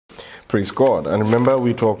Praise God. And remember,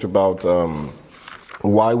 we talked about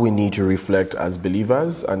why we need to reflect as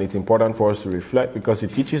believers, and it's important for us to reflect because it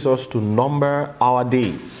teaches us to number our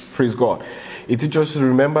days. Praise God. It teaches us to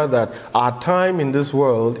remember that our time in this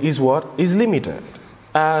world is what? Is limited.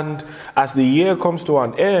 And as the year comes to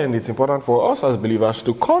an end, it's important for us as believers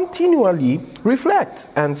to continually reflect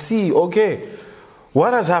and see, okay,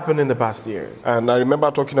 what has happened in the past year? And I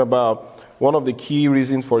remember talking about one of the key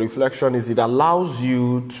reasons for reflection is it allows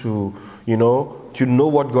you to know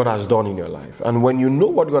what God has done in your life. And when you know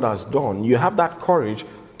what God has done, you have that courage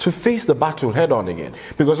to face the battle head on again.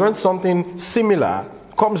 Because when something similar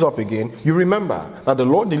comes up again, you remember that the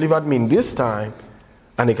Lord delivered me in this time,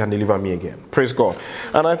 and He can deliver me again. Praise God.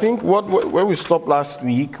 And I think where we stopped last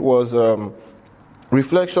week was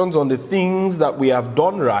reflections on the things that we have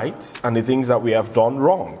done right and the things that we have done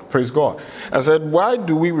wrong. Praise God. I said, why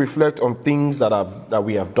do we reflect on things that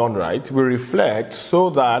we have done right? We reflect so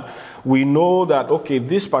that we know that, okay,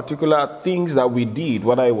 these particular things that we did,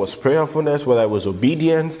 whether it was prayerfulness, whether it was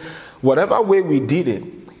obedience, whatever way we did it,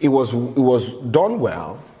 it was done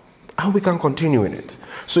well, and we can continue in it.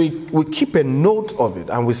 So we keep a note of it,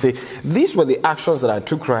 and we say, these were the actions that I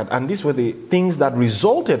took right, and these were the things that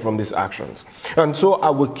resulted from these actions. And so I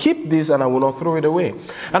will keep this, and I will not throw it away.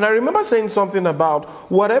 And I remember saying something about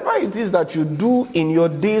whatever it is that you do in your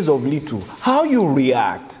days of little, how you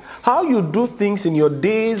react, how you do things in your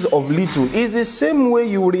days of little is the same way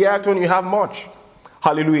you react when you have much.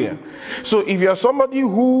 Hallelujah. So if you're somebody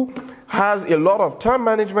who has a lot of time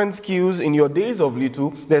management skills in your days of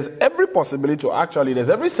little, there's every possibility there's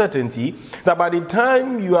every certainty that by the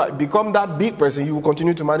time you become that big person, you will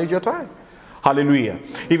continue to manage your time. Hallelujah.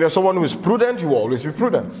 If you're someone who is prudent, you will always be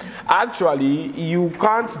prudent. Actually, you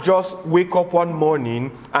can't just wake up one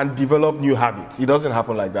morning and develop new habits. It doesn't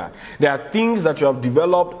happen like that. There are things that you have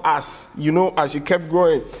developed as you kept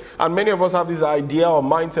growing. And many of us have this idea or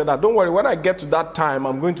mindset that, don't worry, when I get to that time,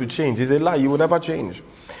 I'm going to change. It's a lie. You will never change.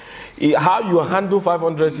 How you handle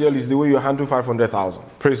 500 years is the way you handle 500,000.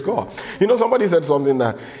 Praise God. Somebody said something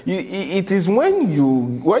that it is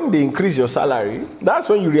when they increase your salary, that's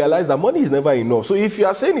when you realize that money is never enough. So if you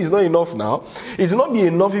are saying it's not enough now, it's not be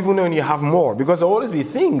enough even when you have more, because there will always be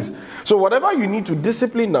things. So whatever you need to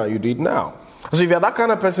discipline now, you do it now. So if you're that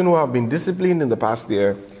kind of person who have been disciplined in the past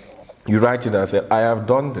year, you write it and say, I have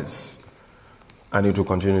done this. And it will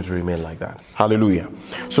continue to remain like that. Hallelujah.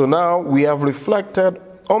 So now we have reflected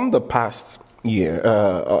on the past year,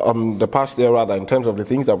 in terms of the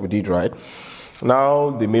things that we did right.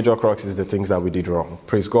 Now the major crux is the things that we did wrong.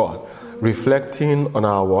 Praise God. Reflecting on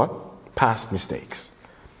our what? Past mistakes.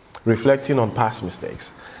 Reflecting on past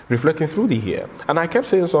mistakes. Reflecting through the year. And I kept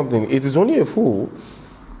saying something. It is only a fool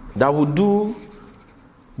that would do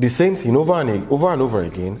the same thing over and over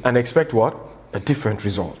again and expect what? A different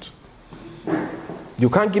result. You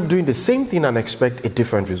can't keep doing the same thing and expect a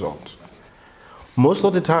different result. Most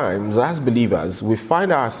of the times, as believers, we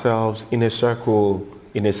find ourselves in a cycle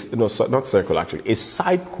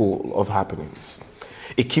of happenings.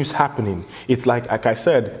 It keeps happening. It's like I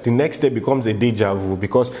said, the next day becomes a deja vu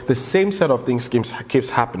because the same set of things keeps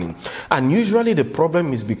happening. And usually the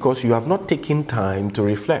problem is because you have not taken time to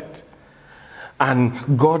reflect.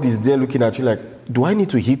 And God is there looking at you like, do I need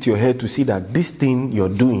to hit your head to see that this thing you're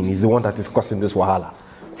doing is the one that is causing this wahala?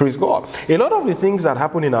 Praise God. A lot of the things that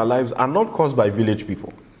happen in our lives are not caused by village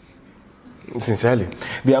people. Sincerely.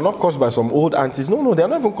 They are not caused by some old aunties. No, they are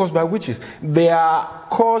not even caused by witches. They are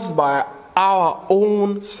caused by our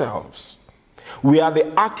own selves. We are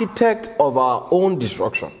the architect of our own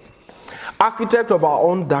destruction. Architect of our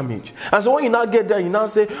own damage. And so when you now get there, you now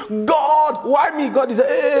say, God, why me? God is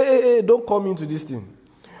saying, hey, don't come into this thing.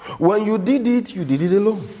 When you did it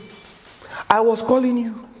alone. I was calling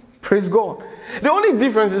you. Praise God. The only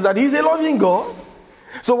difference is that He's a loving God.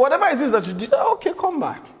 So whatever it is that you did, okay, come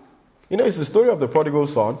back. It's the story of the prodigal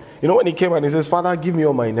son. When he came and he says, Father, give me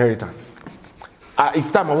all my inheritance.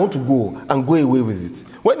 It's time, I want to go and go away with it.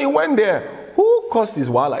 When he went there, who caused his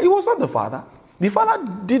wahala? It was not the father. The father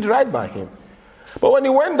did right by him. But when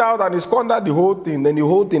he went out and he squandered the whole thing, then the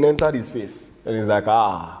whole thing entered his face. And he's like,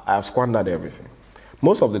 I have squandered everything.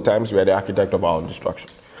 Most of the times we are the architect of our own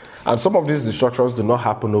destruction. And some of these destructions do not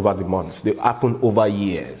happen over the months. They happen over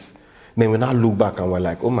years. Then we now look back and we're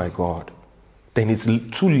like, oh my God. Then it's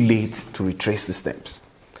too late to retrace the steps.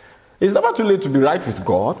 It's never too late to be right with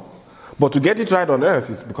God. But to get it right on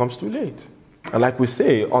earth, it becomes too late. And like we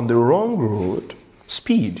say, on the wrong road,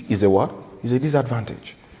 speed is a what? Is a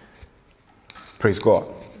disadvantage. Praise God.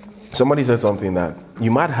 Somebody said something that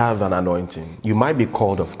you might have an anointing. You might be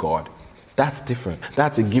called of God. That's different.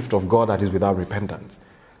 That's a gift of God that is without repentance.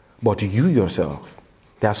 But you yourself,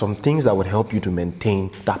 there are some things that would help you to maintain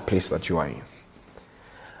that place that you are in.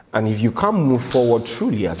 And if you can't move forward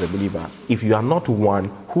truly as a believer, if you are not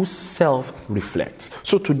one who self-reflects.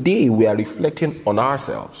 So today we are reflecting on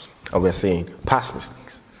ourselves and we're saying, past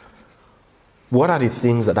mistakes. What are the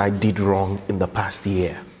things that I did wrong in the past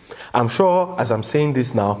year? I'm sure as I'm saying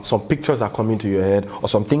this now, some pictures are coming to your head or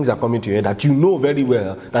some things are coming to your head that you know very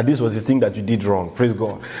well that this was the thing that you did wrong. Praise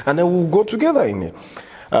God. And then we'll go together in it.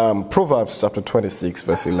 Proverbs chapter 26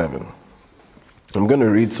 verse 11. I'm going to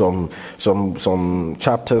read some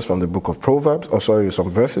chapters from the book of Proverbs,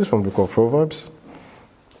 some verses from the book of Proverbs.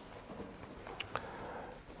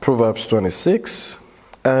 Proverbs 26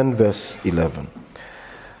 and verse 11.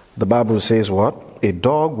 The Bible says what? A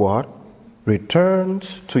dog what?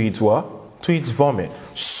 Returns to its what? To its vomit.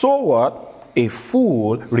 So what? A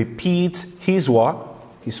fool repeats his what?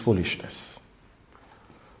 His foolishness.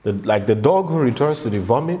 Like the dog who returns to the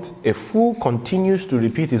vomit, a fool continues to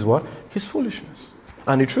repeat his what? His foolishness.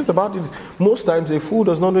 And the truth about it is, most times a fool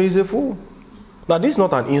does not know he's a fool. Now this is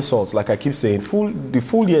not an insult, like I keep saying. The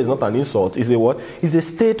fool here is not an insult. It's a what? It's a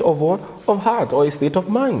state of what? Of heart or a state of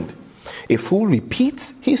mind. A fool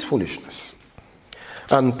repeats his foolishness.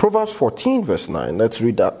 And Proverbs 14 verse 9, let's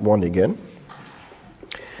read that one again.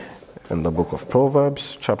 In the book of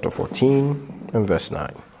Proverbs, chapter 14 and verse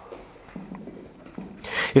 9.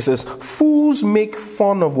 It says, fools make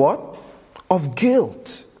fun of what? Of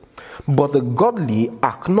guilt. But the godly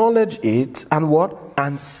acknowledge it and what?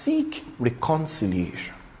 And seek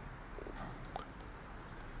reconciliation.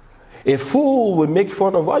 A fool will make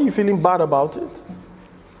fun of, why are you feeling bad about it?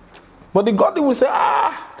 But the godly will say,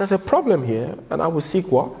 there's a problem here, and I will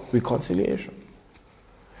seek what? Reconciliation.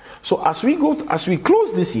 So as we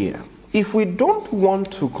close this year, if we don't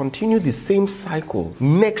want to continue the same cycle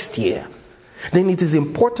next year, then it is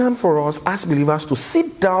important for us as believers to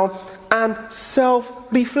sit down and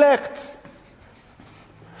self-reflect.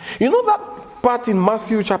 You know that part in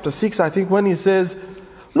Matthew chapter 6, I think, when he says,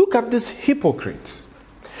 look at this hypocrite.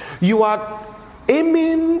 You are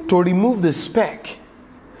aiming to remove the speck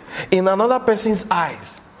in another person's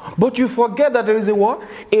eyes, but you forget that there is a what?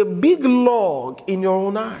 A big log in your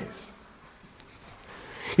own eyes.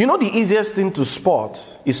 You know the easiest thing to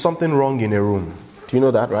spot is something wrong in a room. Do you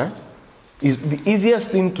know that, right? The easiest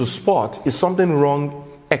thing to spot is something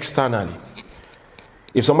wrong externally.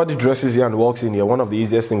 If somebody dresses here and walks in here, one of the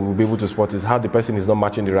easiest things we'll be able to spot is how the person is not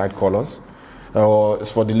matching the right colors. Or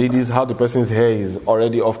for the ladies, how the person's hair is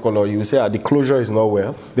already off color. You say, the closure is not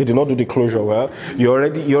well. They did not do the closure well. You're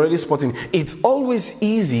already spotting. It's always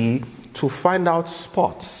easy to find out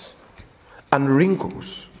spots and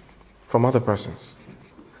wrinkles from other persons.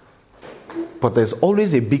 But there's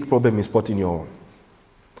always a big problem in spotting your own.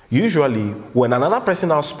 Usually, when another person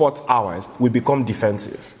now spots ours, we become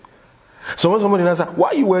defensive. So when somebody now says, why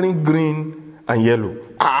are you wearing green and yellow?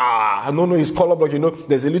 No, it's color block,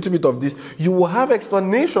 there's a little bit of this. You will have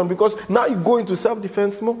explanation because now you go into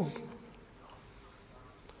self-defense mode.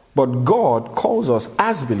 But God calls us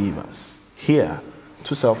as believers here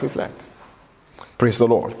to self-reflect. Praise the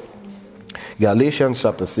Lord. Galatians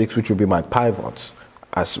chapter 6, which will be my pivot.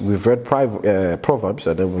 As we've read Proverbs,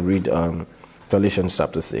 and then we'll read Galatians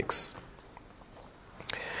chapter 6.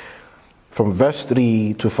 From verse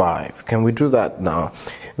 3 to 5. Can we do that now?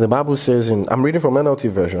 The Bible says, I'm reading from NLT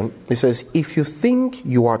version, it says, if you think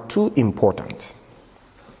you are too important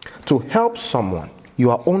to help someone, you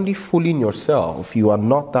are only fooling yourself. You are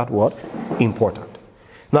not that what? Important.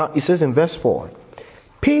 Now, it says in verse 4,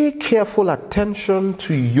 pay careful attention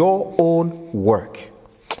to your own work.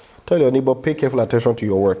 Tell your neighbor, pay careful attention to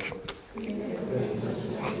your work.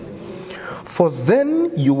 For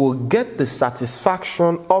then you will get the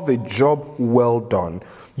satisfaction of a job well done.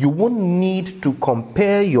 You won't need to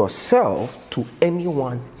compare yourself to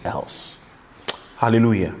anyone else.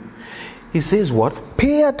 Hallelujah. He says what?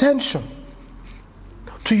 Pay attention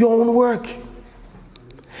to your own work.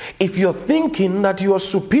 If you're thinking that you are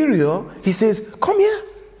superior, he says, come here.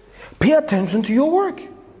 Pay attention to your work.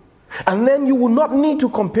 And then you will not need to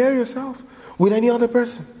compare yourself with any other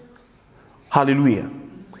person. Hallelujah.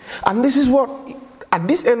 And this is what, at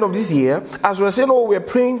this end of this year, as we're saying, we're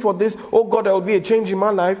praying for this, God, there will be a change in my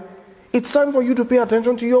life. It's time for you to pay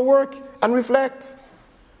attention to your work and reflect.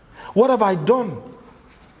 What have I done?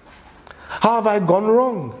 How have I gone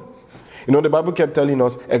wrong? The Bible kept telling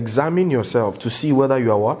us, examine yourself to see whether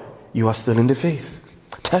you are what? You are still in the faith.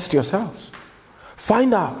 Test yourselves.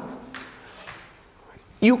 Find out.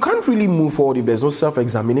 You can't really move forward if there's no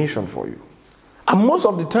self-examination for you. And most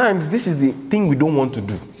of the times, this is the thing we don't want to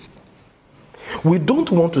do. We don't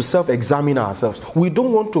want to self-examine ourselves. We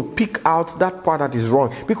don't want to pick out that part that is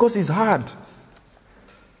wrong because it's hard.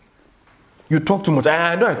 You talk too much.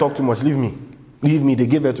 I know I talk too much. Leave me. Leave me. They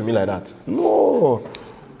gave it to me like that. No.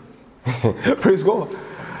 Praise God.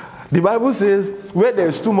 The Bible says, where there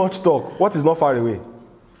is too much talk, what is not far away?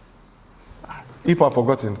 People have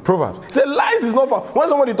forgotten. Proverbs. It says lies is not far. When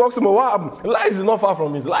somebody talks to me, what happened? Lies is not far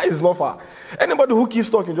from it. Lies is not far. Anybody who keeps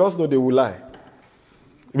talking, just know they will lie.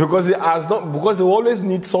 Because they always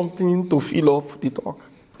need something to fill up the talk.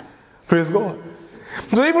 Praise God.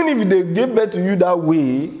 So even if they give birth to you that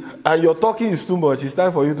way, and your talking is too much, it's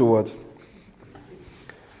time for you to what?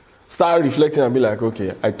 Start reflecting and be like,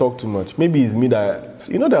 okay, I talk too much. Maybe it's me that,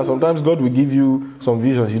 there are sometimes God will give you some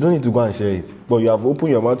visions. You don't need to go and share it. But you have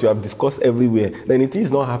opened your mouth, you have discussed everywhere. Then it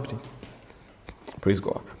is not happening. Praise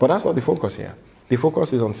God. But that's not the focus here. The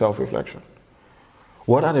focus is on self-reflection.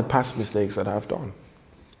 What are the past mistakes that I've done?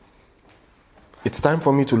 It's time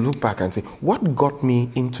for me to look back and say, what got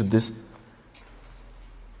me into this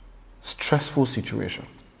stressful situation?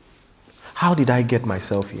 How did I get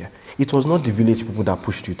myself here? It was not the village people that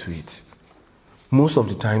pushed you to it. Most of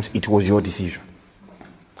the times, it was your decision.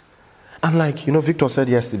 And like, Victor said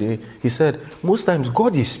yesterday, he said, most times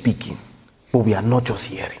God is speaking, but we are not just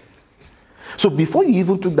hearing. So before you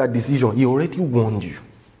even took that decision, he already warned you.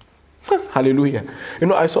 Hallelujah.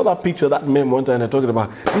 I saw that picture, that meme one time, and I talked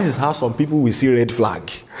about, this is how some people will see red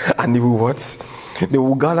flag. And they will what? They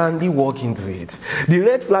will gallantly walk into it. The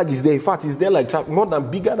red flag is there. In fact, it's there like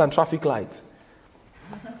bigger than traffic lights.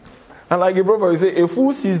 And like a prophet will say, a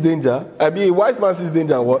fool sees danger. A wise man sees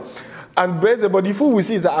danger. What? And but the fool will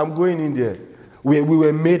see is that I'm going in there. We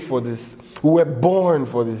were made for this. We were born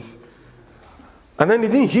for this. And then the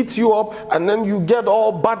thing hits you up, and then you get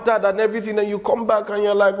all battered and everything, and you come back and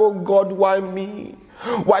you're like, oh God, why me?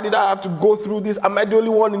 Why did I have to go through this? Am I the only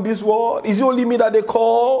one in this world? Is it only me that they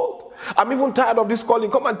called? I'm even tired of this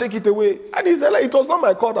calling. Come and take it away. And he said, it was not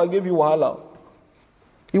my call that gave you wahala.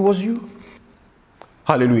 It was you.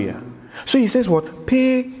 Hallelujah. So he says what?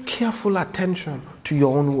 Pay careful attention to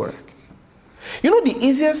your own work. The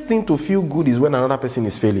easiest thing to feel good is when another person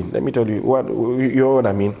is failing. Let me tell you what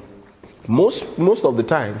I mean. Most of the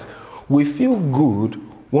times, we feel good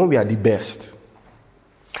when we are the best,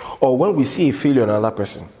 or when we see a failure in another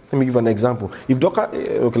person. Let me give an example. Let me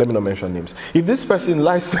not mention names. If this person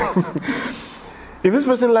likes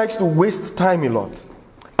to waste time a lot,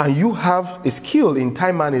 and you have a skill in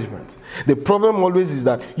time management, the problem always is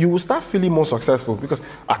that you will start feeling more successful because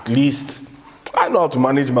at least I know how to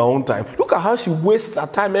manage my own time. Look at how she wastes her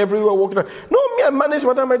time everywhere walking around. No, me, I manage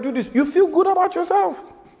my time, I do this. You feel good about yourself.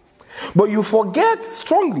 But you forget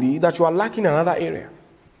strongly that you are lacking in another area.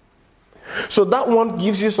 So that one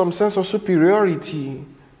gives you some sense of superiority.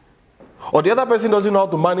 Or the other person doesn't know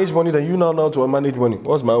how to manage money, then you now know how to manage money.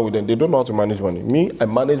 What's my own with them? They don't know how to manage money. Me, I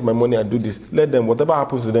manage my money, I do this. Let them, whatever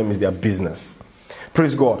happens to them is their business.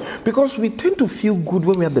 Praise God. Because we tend to feel good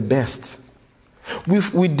when we are the best.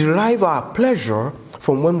 We derive our pleasure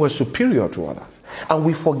from when we're superior to others. And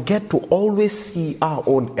we forget to always see our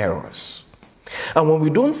own errors. And when we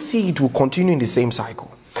don't see it, we'll continue in the same cycle.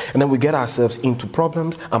 And then we get ourselves into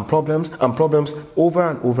problems and problems and problems over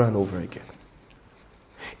and over and over again.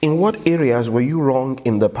 In what areas were you wrong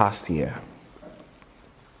in the past year?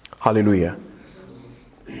 Hallelujah.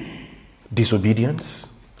 Disobedience.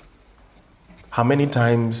 How many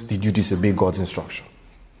times did you disobey God's instruction?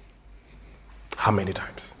 How many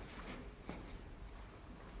times?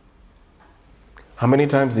 How many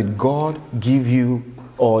times did God give you,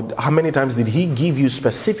 or how many times did He give you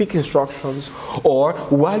specific instructions, or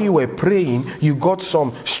while you were praying, you got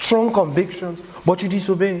some strong convictions, but you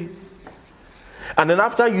disobeyed? And then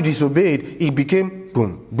after you disobeyed, it became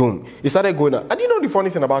boom, boom. It started going on. And you know the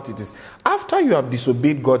funny thing about it is, after you have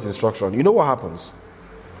disobeyed God's instruction, you know what happens?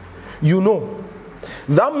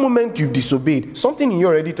 That moment you've disobeyed, something in you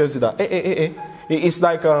already tells you that, It's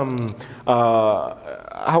like, how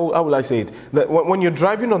will I say it? That when you're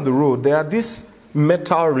driving on the road, there are these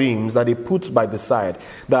metal rims that they put by the side,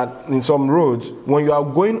 that in some roads, when you are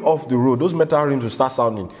going off the road, those metal rims will start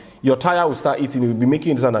sounding. Your tire will start eating, it will be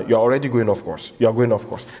making the sound that you're already going off course. You are going off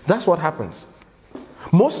course. That's what happens.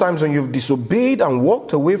 Most times when you've disobeyed and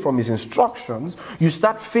walked away from His instructions, you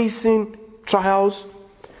start facing trials.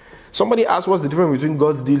 Somebody asked what's the difference between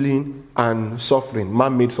God's dealing and suffering,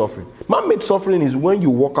 man-made suffering. Man-made suffering is when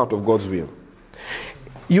you walk out of God's will.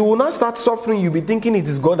 You will not start suffering, you'll be thinking it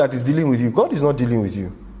is God that is dealing with you. God is not dealing with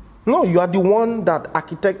you. No, you are the one that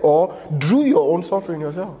architect or drew your own suffering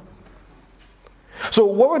yourself. So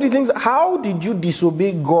what were the things? How did you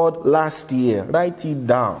disobey God last year? Write it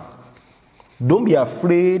down. Don't be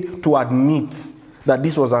afraid to admit that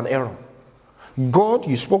this was an error. God,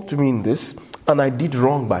 you spoke to me in this, and I did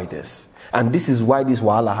wrong by this. And this is why this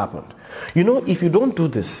wahala happened. You know, if you don't do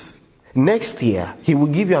this, next year, he will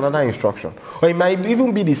give you another instruction. Or it might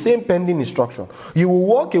even be the same pending instruction. You will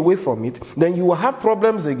walk away from it, then you will have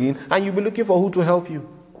problems again, and you'll be looking for who to help you.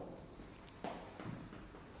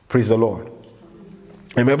 Praise the Lord.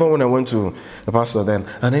 I remember when I went to the pastor then,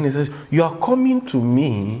 and then he says, you are coming to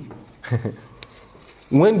me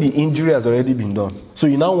when the injury has already been done. So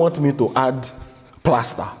you now want me to add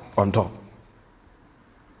plaster on top.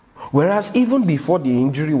 Whereas even before the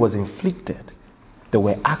injury was inflicted, there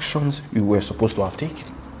were actions you were supposed to have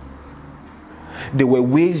taken. There were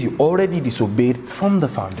ways you already disobeyed from the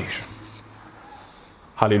foundation.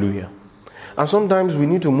 Hallelujah. And sometimes we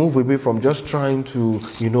need to move away from just trying to,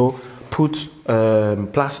 put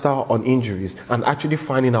plaster on injuries and actually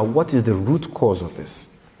finding out what is the root cause of this.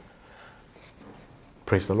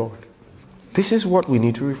 Praise the Lord. This is what we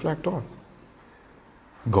need to reflect on.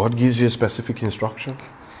 God gives you a specific instruction.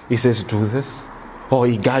 He says, do this. Or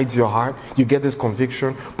he guides your heart. You get this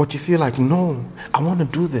conviction. But you feel like, no, I want to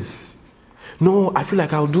do this. No, I feel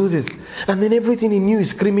like I'll do this. And then everything in you is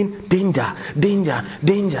screaming, danger, danger,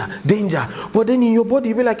 danger, danger. But then in your body,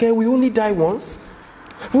 you'll be like, hey, we only die once.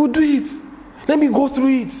 We'll do it. Let me go through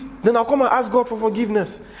it. Then I'll come and ask God for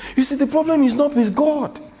forgiveness. You see, the problem is not with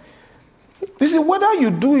God. You see, whether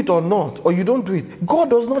you do it or not, or you don't do it,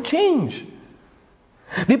 God does not change.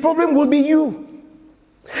 The problem will be you.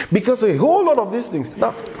 Because a whole lot of these things.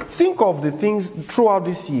 Now, think of the things throughout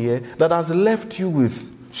this year that has left you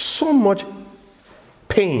with so much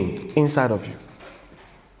pain inside of you.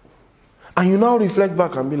 And you now reflect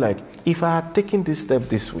back and be like, if I had taken this step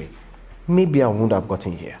this way, maybe I wouldn't have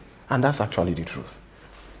gotten here. And that's actually the truth.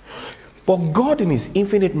 But God, in his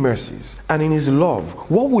infinite mercies and in his love,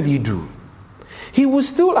 what will he do? He will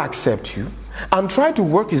still accept you and try to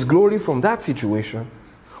work his glory from that situation.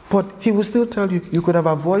 But he will still tell you, you could have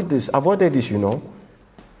avoided this, You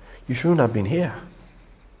shouldn't have been here.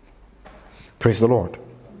 Praise the Lord.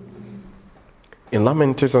 In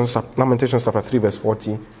Lamentations chapter 3 verse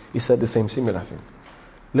 40, he said the similar thing.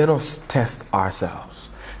 Let us test ourselves.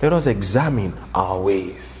 Let us examine our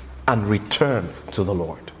ways and return to the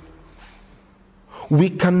Lord. We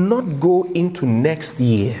cannot go into next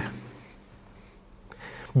year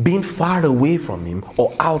being far away from him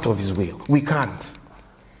or out of his will. We can't.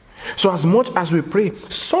 So as much as we pray,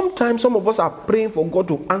 sometimes some of us are praying for God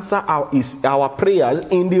to answer our prayers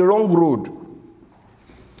in the wrong road.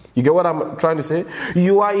 You get what I'm trying to say?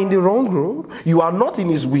 You are in the wrong road. You are not in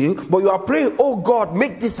his will, but you are praying, oh God,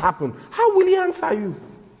 make this happen. How will he answer you?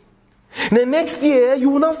 The next year, you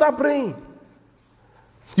will not start praying.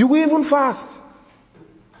 You will even fast.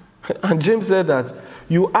 And James said that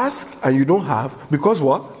you ask and you don't have because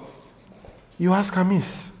what? You ask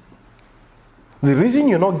amiss. The reason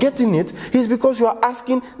you're not getting it is because you are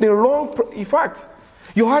asking the wrong. In fact,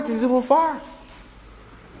 your heart is even far.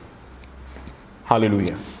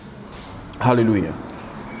 Hallelujah. Hallelujah.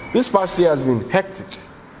 This past year has been hectic.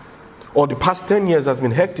 Or the past 10 years has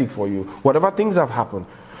been hectic for you. Whatever things have happened.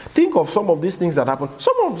 Think of some of these things that happen.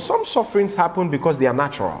 Some sufferings happen because they are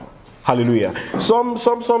natural. Hallelujah.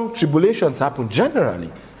 Some tribulations happen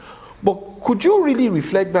generally. But could you really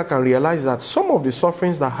reflect back and realize that some of the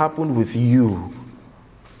sufferings that happened with you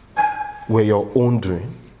were your own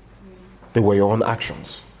doing? They were your own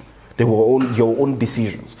actions. They were your own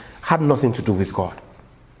decisions. Had nothing to do with God.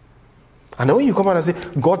 And then when you come out and say,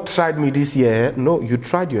 God tried me this year. No, you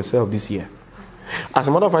tried yourself this year. As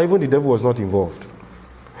a matter of fact, even the devil was not involved.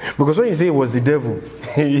 Because when you say it was the devil,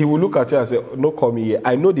 he will look at you and say, no, call me here.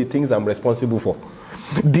 I know the things I'm responsible for.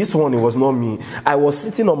 This one, it was not me. I was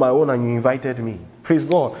sitting on my own and you invited me. Praise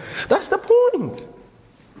God. That's the point.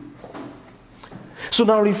 So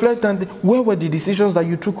now reflect on where were the decisions that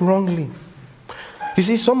you took wrongly? You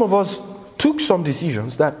see, some of us took some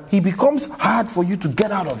decisions that it becomes hard for you to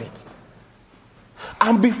get out of it.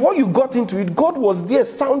 And before you got into it, God was there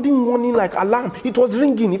sounding warning like alarm. It was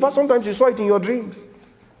ringing. In fact, sometimes you saw it in your dreams.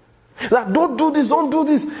 Like, don't do this, don't do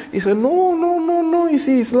this. He said, no. You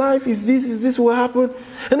see, it's life, is this will happen.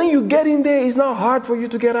 And then you get in there, it's now hard for you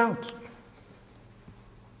to get out.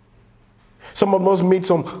 Some of us made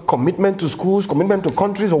some commitment to schools, commitment to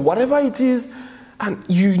countries, or whatever it is, and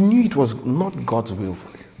you knew it was not God's will for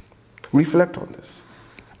you. Reflect on this,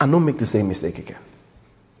 and don't make the same mistake again.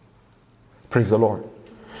 Praise the Lord.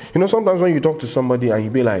 You know, sometimes when you talk to somebody and you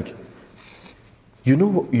be like, you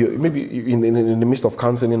know, maybe in the midst of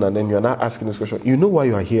counseling, and then you're not asking this question, you know why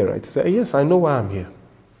you are here, right? You say, yes, I know why I'm here.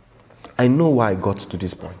 I know why I got to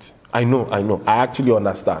this point. I know. I actually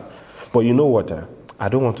understand. But you know what? I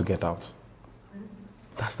don't want to get out.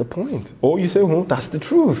 That's the point. Or you say, that's the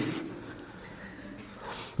truth.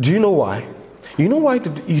 Do you know why? You know why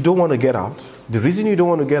you don't want to get out? The reason you don't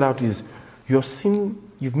want to get out is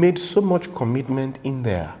you've made so much commitment in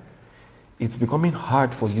there. It's becoming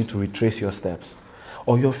hard for you to retrace your steps.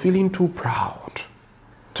 Or you're feeling too proud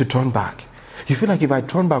to turn back. You feel like, if I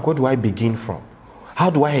turn back, where do I begin from? How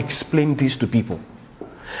do I explain this to people?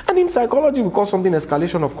 And in psychology, we call something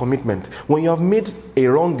escalation of commitment. When you have made a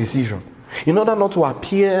wrong decision, in order not to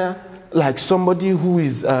appear like somebody who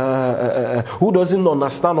is who doesn't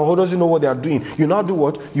understand or who doesn't know what they are doing, you now do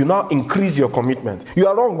what? You now increase your commitment. You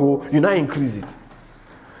are wrong, you now increase it.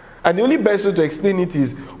 And the only best way to explain it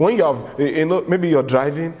is when you have, maybe you're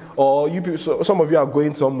driving, or some of you are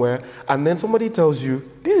going somewhere, and then somebody tells you,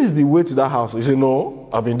 this is the way to that house. You say, no,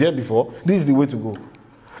 I've been there before. This is the way to go.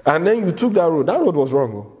 And then you took that road. That road was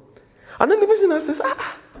wrong. And then the person says,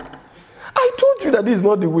 I told you that this is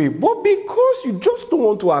not the way. But because you just don't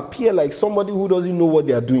want to appear like somebody who doesn't know what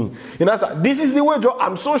they are doing, this is the way, Joe.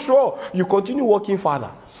 I'm so sure. You continue walking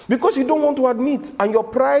further. Because you don't want to admit. And your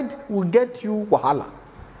pride will get you wahala.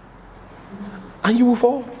 And you will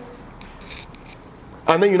fall.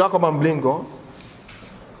 And then you now come and blame God.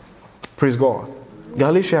 Praise God.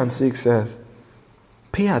 Galatians 6 says,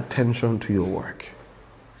 pay attention to your work,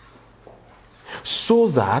 so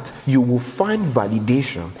that you will find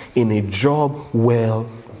validation in a job well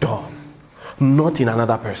done, not in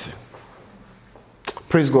another person.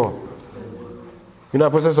 Praise God. I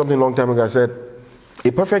posted something a long time ago. I said,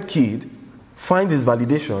 a perfect kid finds his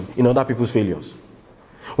validation in other people's failures.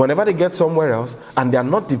 Whenever they get somewhere else and they are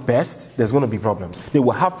not the best, there's going to be problems. They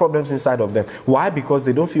will have problems inside of them. Why? Because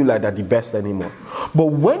they don't feel like they're the best anymore. But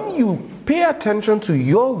when you pay attention to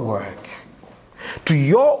your work, to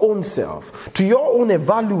your own self, to your own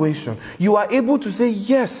evaluation, you are able to say,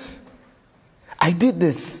 yes, I did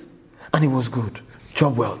this and it was good.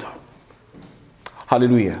 Job well done.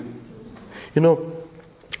 Hallelujah.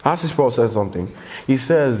 Apostle Paul says something. He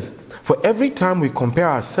says, for every time we compare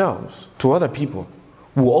ourselves to other people,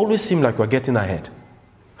 we will always seem like we're getting ahead.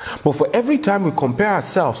 But for every time we compare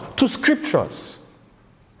ourselves to scriptures,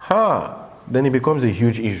 then it becomes a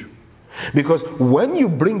huge issue. Because when you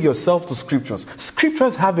bring yourself to scriptures,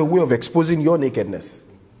 scriptures have a way of exposing your nakedness.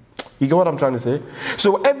 You get what I'm trying to say?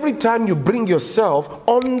 So every time you bring yourself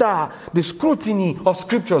under the scrutiny of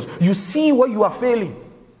scriptures, you see where you are failing.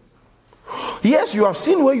 Yes, you have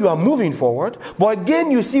seen where you are moving forward, but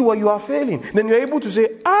again you see where you are failing. Then you're able to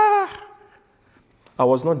say, I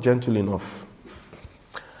was not gentle enough.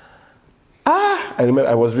 I remember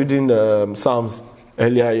I was reading Psalms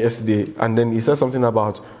earlier yesterday, and then he said something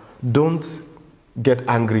about, don't get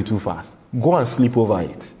angry too fast. Go and sleep over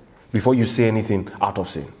it before you say anything out of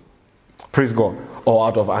sin. Praise God. Or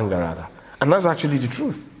out of anger, rather. And that's actually the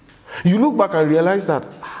truth. You look back and realize that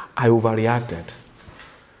I overreacted.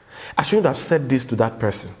 I shouldn't have said this to that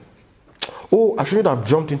person. I shouldn't have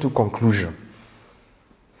jumped into conclusion.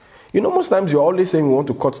 Most times you're always saying we want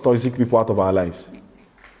to cut toxic people out of our lives.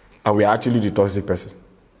 And we're actually the toxic person.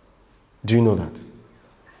 Do you know that?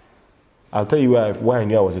 I'll tell you why I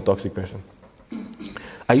knew I was a toxic person.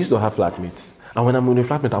 I used to have flatmates. And when I'm with a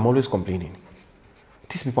flatmate, I'm always complaining.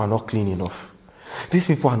 These people are not clean enough. These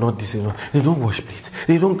people are not this enough. They don't wash plates.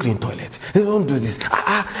 They don't clean toilets. They don't do this.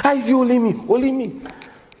 Is he only me?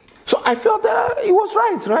 So I felt that it was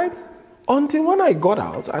right? Until when I got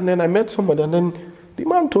out, and then I met somebody, and then the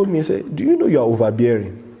man told me, he said, do you know you are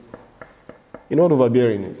overbearing? You know what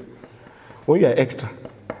overbearing is? When you are extra,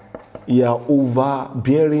 you are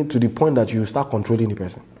overbearing to the point that you start controlling the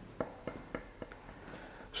person.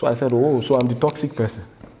 So I said, so I'm the toxic person.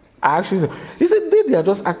 He said, they are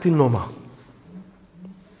just acting normal.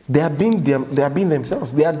 They are being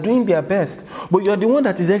themselves. They are doing their best. But you are the one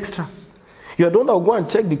that is extra. You are the one that will go and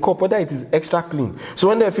check the cup whether it is extra clean. So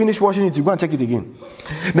when they finish washing it, you go and check it again.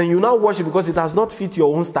 Then you now wash it because it has not fit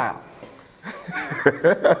your own style.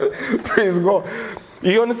 Praise God.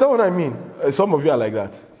 You understand what I mean? Some of you are like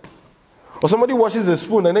that. Or somebody washes a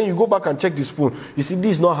spoon and then you go back and check the spoon. You see,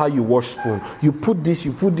 this is not how you wash spoon. You put this,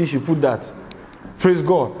 you put that. Praise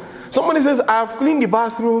God. Somebody says, I have cleaned the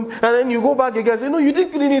bathroom, and then you go back again and say, no, you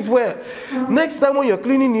didn't clean it well. Next time when you're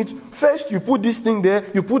cleaning it, first you put this thing there,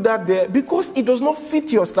 you put that there, because it does not fit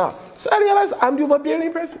your style. So I realized I'm the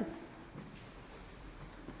overbearing person.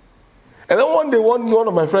 And then one day, one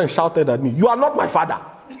of my friends shouted at me, you are not my father.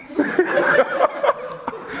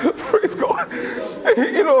 Praise God.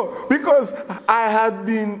 Because I had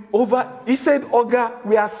been he said, Oga,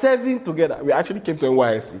 we are serving together. We actually came to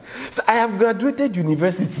NYSC. So I have graduated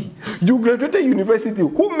university. You graduated university.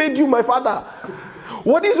 Who made you my father?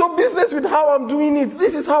 What is your business with how I'm doing it?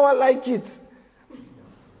 This is how I like it.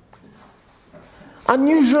 And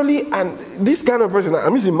usually, and this kind of person,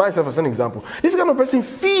 I'm using myself as an example, this kind of person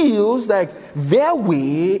feels like their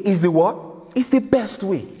way is the what? Is the best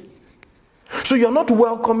way. So you're not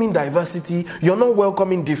welcoming diversity, you're not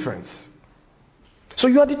welcoming difference. So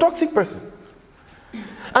you are the toxic person.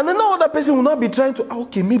 And then no other person will not be trying to,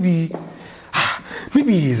 okay, maybe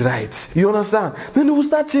he's right. You understand? Then they will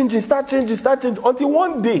start changing, until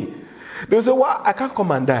one day they will say, well, I can't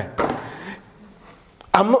come and die.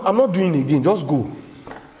 I'm not doing it again, just go.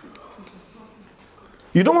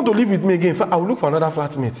 You don't want to live with me again, I will look for another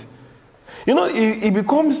flatmate. You know, it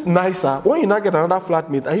becomes nicer when you now get another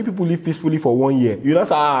flatmate and you people live peacefully for 1 year. You know,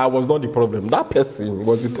 say, I was not the problem. That person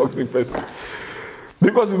was the toxic person.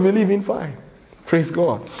 Because we were living fine. Praise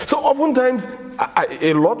God. So oftentimes,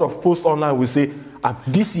 a lot of posts online will say,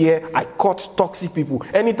 this year I caught toxic people.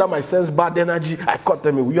 Anytime I sense bad energy, I cut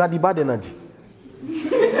them away. You are the bad energy.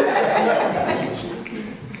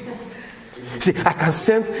 See, I can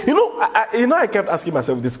sense, I kept asking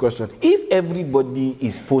myself this question. If everybody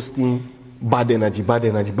is posting bad energy,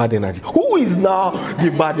 who is now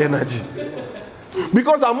the bad energy?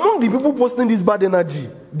 Because among the people posting this bad energy,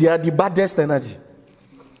 they are the baddest energy.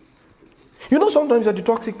 You know, sometimes you're the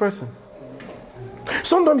toxic person.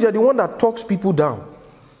 Sometimes you're the one that talks people down.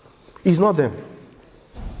 It's not them.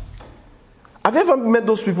 Have you ever met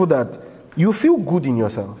those people that you feel good in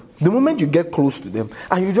yourself? The moment you get close to them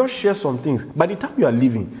and you just share some things, by the time you are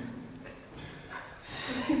leaving,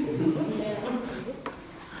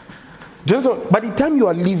 by the time you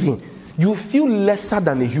are leaving, you feel lesser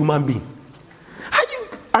than a human being.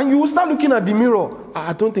 And you will start looking at the mirror.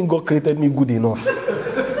 I don't think God created me good enough.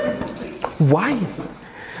 Why?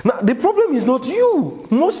 Now, the problem is not you.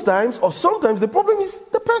 Most times, or sometimes, the problem is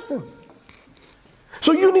the person.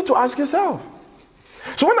 So you need to ask yourself.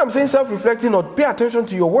 So when I'm saying self-reflecting or pay attention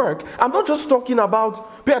to your work, I'm not just talking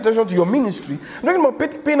about pay attention to your ministry. I'm talking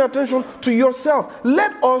about paying attention to yourself.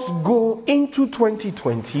 Let us go into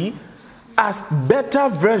 2020 as better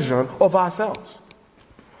version of ourselves.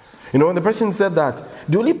 You know, when the person said that,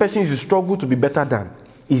 the only person you struggle to be better than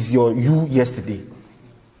is you yesterday.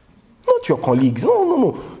 Not your colleagues.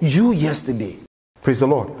 No. You yesterday. Praise the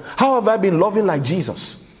Lord. How have I been loving like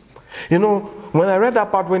Jesus? You know, when I read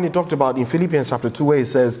that part when he talked about in Philippians chapter 2 where he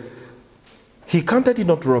says, he counted it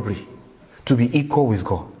not robbery to be equal with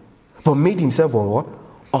God, but made himself of what?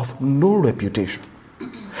 Of no reputation.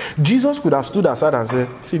 Jesus could have stood aside and said,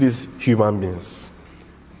 see these human beings,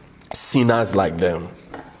 sinners like them.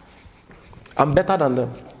 I'm better than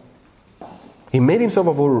them. He made himself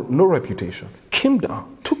of no reputation, came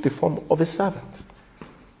down, took the form of a servant.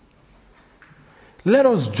 Let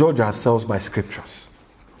us judge ourselves by scriptures,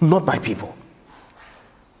 not by people.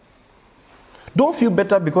 Don't feel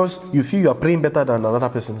better because you feel you are praying better than another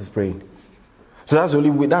person is praying. So that's the only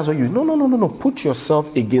way. That's what you. No. Put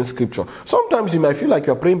yourself against scripture. Sometimes you might feel like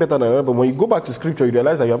you are praying better than another, but when you go back to scripture, you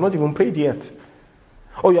realize that you have not even prayed yet,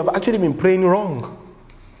 or you have actually been praying wrong.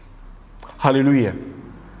 Hallelujah.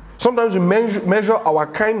 Sometimes we measure our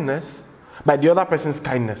kindness by the other person's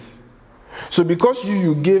kindness. So because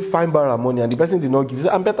you gave fine barrel of money and the person did not give, you say,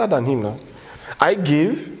 I'm better than him now. I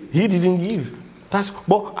gave, he didn't give.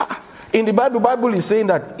 But in the Bible is saying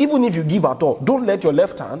that even if you give at all, don't let your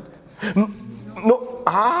left hand.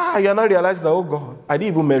 You're not realizing that, oh God, I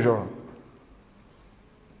didn't even measure.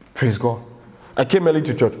 Praise God. I came early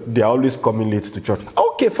to church. They are always coming late to church.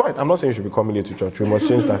 Okay, fine. I'm not saying you should be coming late to church. We must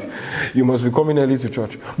change that. You must be coming early to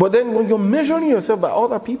church. But then when you're measuring yourself by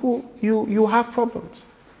other people, you have problems.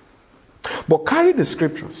 But carry the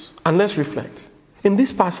scriptures and let's reflect. In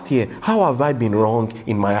this past year, how have I been wrong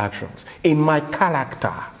in my actions, in my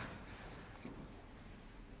character,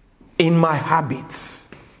 in my habits?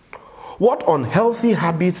 What unhealthy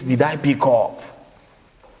habits did I pick up?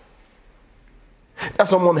 There are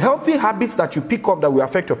some unhealthy habits that you pick up that will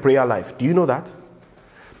affect your prayer life. Do you know that?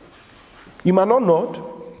 You might not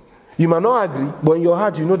know, you might not agree, but in your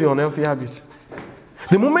heart you know the unhealthy habit.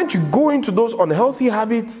 The moment you go into those unhealthy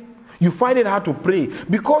habits, you find it hard to pray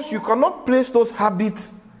because you cannot place those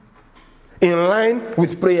habits in line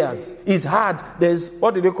with prayers. It's hard. There's,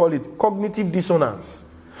 what do they call it? Cognitive dissonance.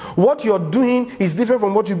 What you're doing is different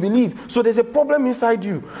from what you believe. So there's a problem inside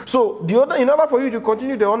you. So in order for you to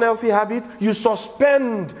continue the unhealthy habit, you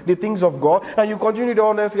suspend the things of God and you continue the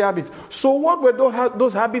unhealthy habit. So what were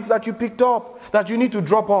those habits that you picked up that you need to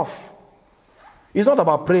drop off? It's not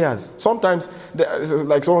about prayers. Sometimes,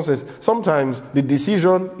 like someone said, sometimes the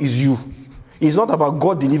decision is you. It's not about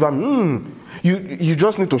God delivering. You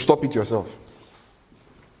just need to stop it yourself.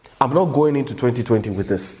 I'm not going into 2020 with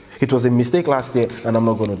this. It was a mistake last year and I'm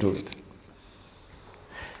not going to do it.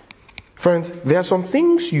 Friends, there are some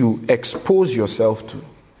things you expose yourself to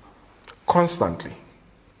constantly.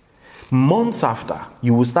 Months after,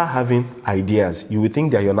 you will start having ideas. You will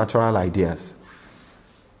think they're your natural ideas.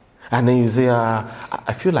 And then you say,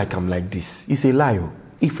 I feel like I'm like this. It's a lie.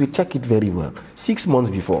 If you check it very well, 6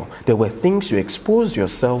 months before, there were things you exposed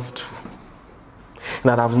yourself to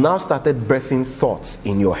that have now started birthing thoughts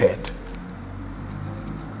in your head.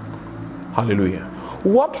 Hallelujah.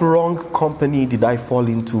 What wrong company did I fall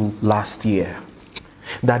into last year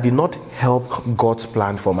that did not help God's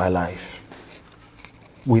plan for my life?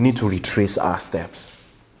 We need to retrace our steps.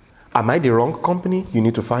 Am I the wrong company? You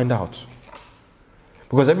need to find out.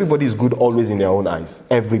 Because everybody is good always in their own eyes.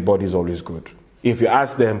 Everybody is always good. If you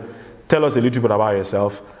ask them, tell us a little bit about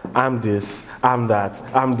yourself. I'm this, I'm that,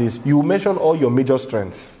 I'm this. You mention all your major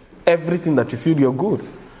strengths. Everything that you feel you're good.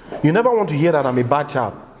 You never want to hear that I'm a bad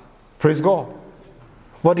chap. Praise God.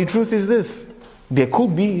 But the truth is this. There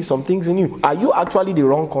could be some things in you. Are you actually the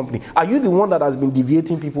wrong company? Are you the one that has been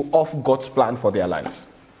deviating people off God's plan for their lives?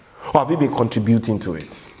 Or have you been contributing to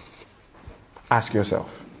it? Ask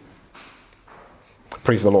yourself.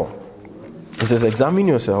 Praise the Lord. It says, examine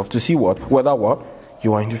yourself to see whether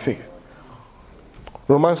you are in the faith.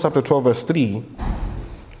 Romans chapter 12 verse 3.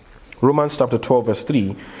 Romans chapter 12 verse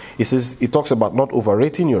 3. It talks about not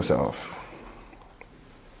overrating yourself.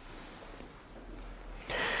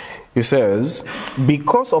 It says,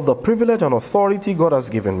 because of the privilege and authority God has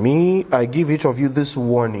given me, I give each of you this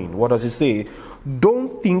warning. What does it say? Don't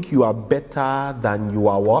think you are better than you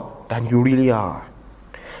are than you really are.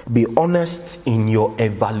 Be honest in your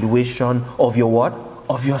evaluation of your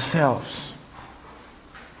of yourselves.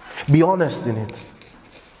 Be honest in it.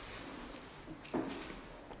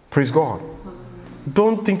 Praise God.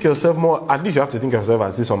 Don't think yourself more. At least you have to think yourself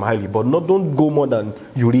as this highly, but don't go more than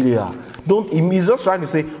you really are. He's just trying to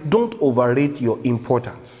say, don't overrate your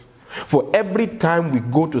importance. For every time we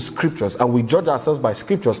go to scriptures and we judge ourselves by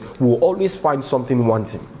scriptures, we will always find something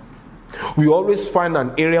wanting. We always find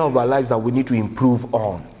an area of our lives that we need to improve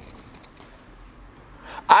on.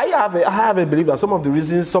 I have a belief that some of the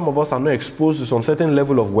reasons some of us are not exposed to some certain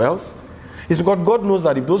level of wealth is because God knows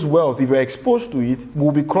that if we're exposed to it,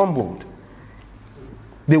 we'll be crumbled.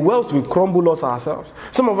 The wealth will crumble us ourselves.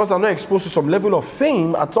 Some of us are not exposed to some level of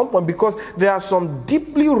fame at some point because there are some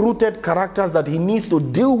deeply rooted characters that He needs to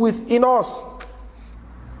deal with in us.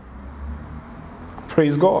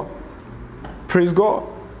 Praise God. Praise God.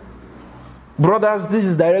 Brothers, this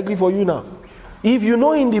is directly for you now. If you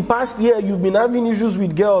know in the past year you've been having issues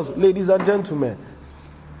with girls, ladies and gentlemen,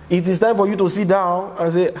 it is time for you to sit down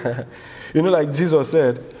and say, like Jesus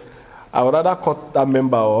said, I would rather cut that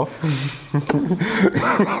member off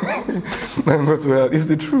than go to hell. It's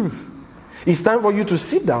the truth. It's time for you to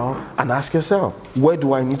sit down and ask yourself, where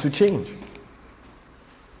do I need to change?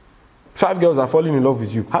 5 girls are falling in love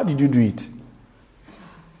with you. How did you do it?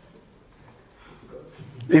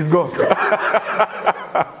 It's God.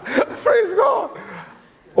 Praise God.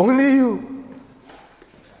 Only you.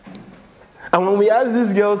 And when we ask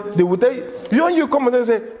these girls, they will tell you, you come and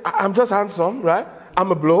say, I'm just handsome, right?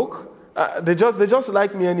 I'm a bloke. They just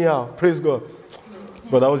like me anyhow. Praise God.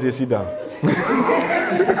 But I was here, sit down.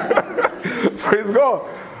 Praise God.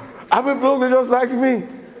 I'm a bloke, they just like me.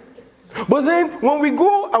 But then when we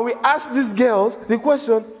go and we ask these girls the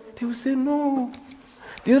question, they will say, no.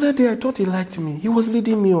 The other day I thought he liked me. He was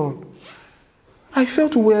leading me on. I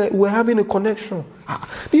felt we're having a connection.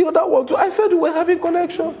 The other one too, I felt we were having a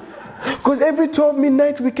connection. Because every 12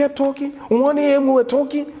 midnight we kept talking. 1 a.m. we were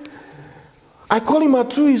talking. I call him at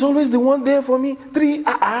 2, he's always the one there for me. 3,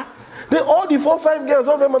 Then all the 4, 5 girls,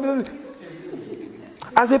 all of them.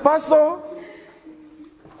 As a pastor,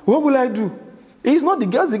 what will I do? It's not the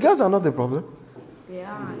girls are not the problem. They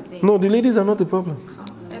are. No, the ladies are not the problem.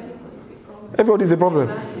 Everybody's a problem.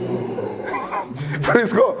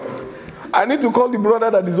 Praise God. I need to call the brother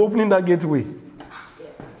that is opening that gateway.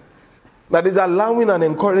 That is allowing and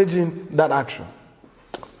encouraging that action.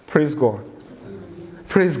 Praise God.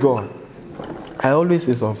 Praise God. I always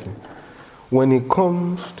say something. When it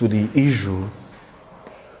comes to the issue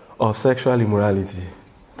of sexual immorality,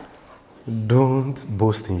 don't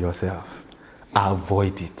boast in yourself.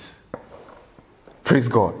 Avoid it. Praise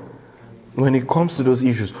God. When it comes to those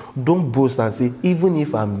issues, don't boast and say, even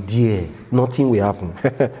if I'm there, nothing will happen.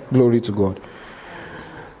 Glory to God.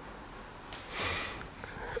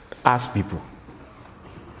 Ask people.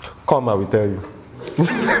 Come, I will tell you.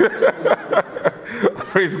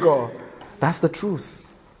 Praise God. That's the truth.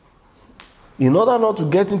 In order not to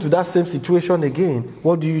get into that same situation again,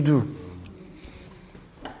 what do?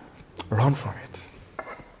 Run from it.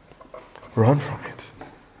 Run from it.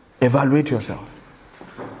 Evaluate yourself.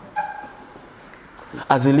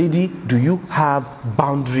 As a lady, do you have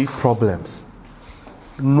boundary problems?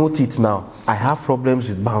 Note it now. I have problems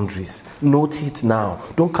with boundaries. Note it now.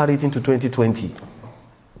 Don't carry it into 2020.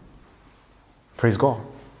 Praise God.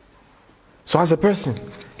 So as a person,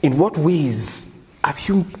 in what ways have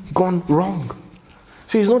you gone wrong?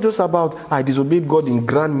 So it's not just about I disobeyed God in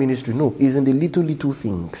grand ministry. No, it's in the little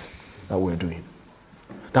things that we're doing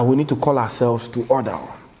that we need to call ourselves to order.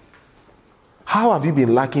 How have you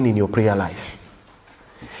been lacking in your prayer life?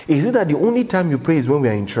 Is it that the only time you pray is when we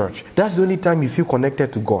are in church? That's the only time you feel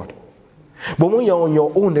connected to God. But when you're on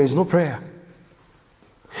your own, there is no prayer.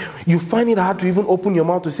 You find it hard to even open your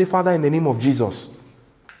mouth to say, Father, in the name of Jesus.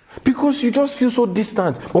 Because you just feel so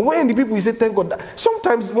distant. But when the people you say, thank God,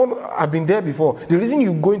 sometimes I've been there before. The reason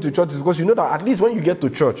you go into church is because you know that at least when you get to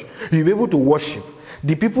church, you'll be able to worship.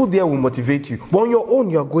 The people there will motivate you. But on your own,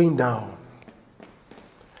 you're going down.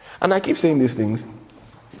 And I keep saying these things.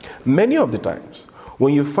 Many of the times,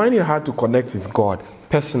 when you find it hard to connect with God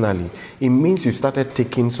personally, it means you've started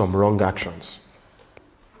taking some wrong actions.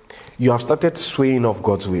 You have started swaying off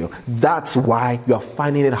God's will. That's why you are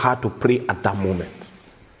finding it hard to pray at that moment.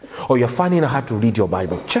 Or you're finding it hard to read your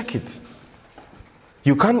Bible. Check it.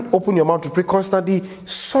 You can't open your mouth to pray constantly.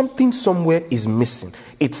 Something somewhere is missing.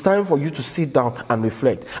 It's time for you to sit down and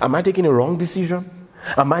reflect. Am I taking a wrong decision?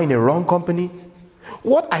 Am I in a wrong company?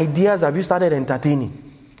 What ideas have you started entertaining?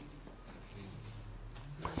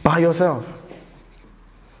 By yourself.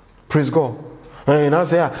 Praise God. And I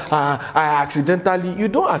say, I accidentally, you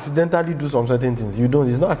don't accidentally do some certain things. You don't,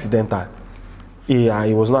 it's not accidental. Yeah,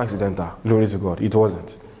 it was not accidental. Glory to God. It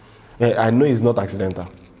wasn't. I know it's not accidental.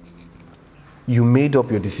 You made up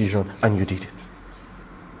your decision and you did it.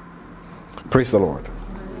 Praise the Lord.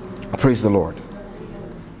 Praise the Lord.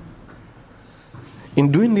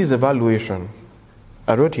 In doing this evaluation,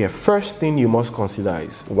 I wrote here, first thing you must consider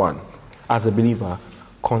is, one, as a believer,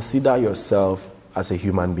 consider yourself as a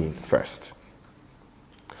human being first.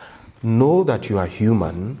 Know that you are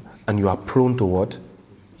human and you are prone to what?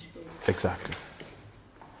 Exactly.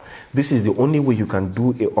 This is the only way you can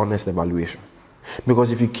do an honest evaluation.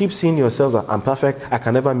 Because if you keep seeing yourself as I'm perfect, I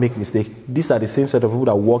can never make mistakes, these are the same set of people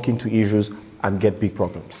that walk into issues and get big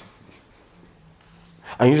problems.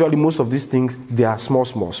 And usually most of these things, they are small,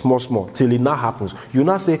 till it now happens. You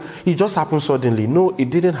now say, it just happened suddenly. No, it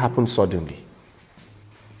didn't happen suddenly.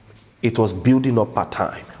 It was building up part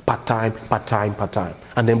time.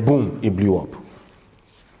 And then boom, it blew up.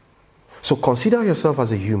 So consider yourself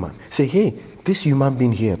as a human. Say, hey, this human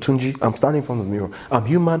being here, Tunji, I'm standing in front of the mirror. I'm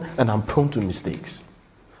human and I'm prone to mistakes.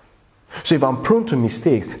 So if I'm prone to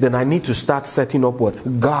mistakes, then I need to start setting up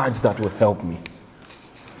what? Guards that will help me.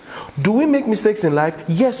 Do we make mistakes in life?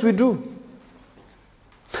 Yes, we do.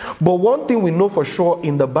 But one thing we know for sure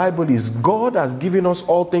in the Bible is God has given us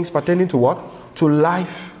all things pertaining to what? To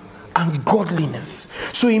life and godliness.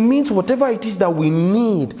 So it means whatever it is that we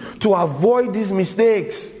need to avoid these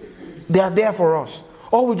mistakes, they are there for us.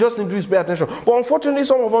 All we just need to do is pay attention. But unfortunately,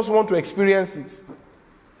 some of us want to experience it.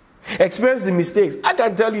 Experience the mistakes. I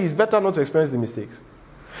can tell you it's better not to experience the mistakes.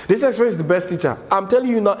 This experience is the best teacher. I'm telling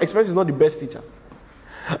you now, experience is not the best teacher.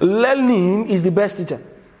 Learning is the best teacher.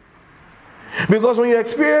 Because when you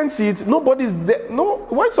experience it, nobody's there. No,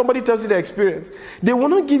 when somebody tells you their experience, they will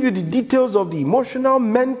not give you the details of the emotional,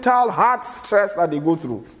 mental, heart stress that they go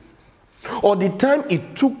through, or the time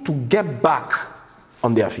it took to get back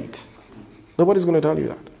on their feet. Nobody's going to tell you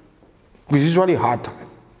that. It's usually a hard time.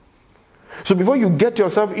 So before you get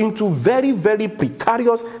yourself into very, very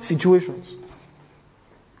precarious situations,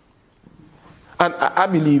 and I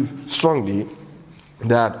believe strongly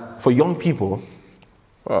that for young people,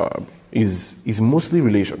 is mostly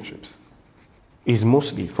relationships.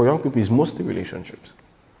 For young people, is mostly relationships.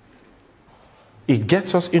 It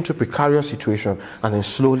gets us into precarious situation, and then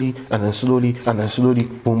slowly,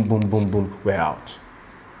 boom, boom, boom, boom, we're out.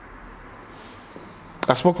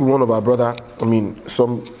 I spoke with one of our brother,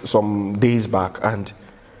 some days back, and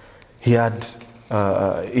he had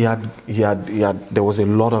there was a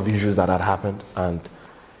lot of issues that had happened, and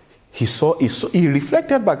he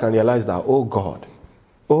reflected back and realized that, oh God,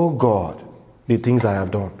 the things I have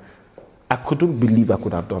done. I couldn't believe I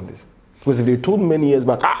could have done this. Because if they told me many years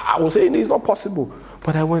back, I was saying it's not possible.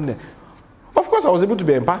 But I went there. Of course, I was able to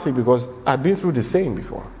be empathic because I'd been through the same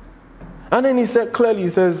before. And then he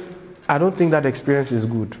says, I don't think that experience is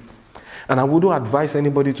good. And I wouldn't advise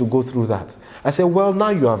anybody to go through that. I said, well, now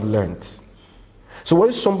you have learned. So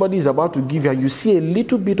when somebody is about to give you see a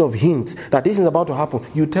little bit of hint that this is about to happen,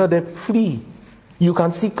 you tell them, flee. You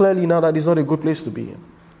can see clearly now that it's not a good place to be in.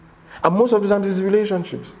 And most of the time, it's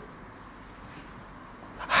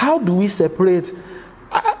How do we separate?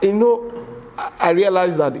 I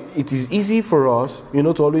realize that it is easy for us,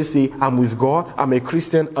 to always say, I'm with God, I'm a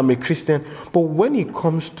Christian. But when it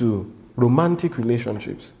comes to romantic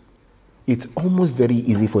relationships, it's almost very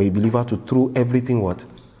easy for a believer to throw everything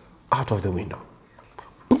out of the window.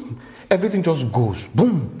 Boom. Everything just goes.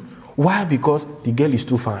 Boom. Why? Because the girl is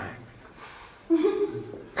too fine.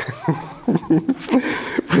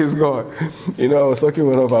 Praise God. I was talking to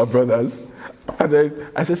one of our brothers, and then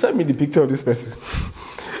I said, send me the picture of this person.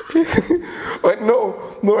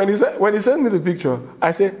 When he sent me the picture,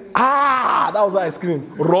 I said, that was how I screamed,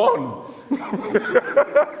 run.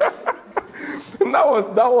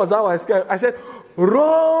 that was how I screamed. I said,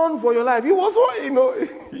 run for your life. He was,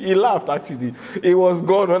 he laughed actually. It was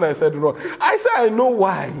God when I said run. I said, I know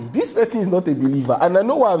why. This person is not a believer, and I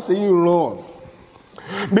know why I'm saying run.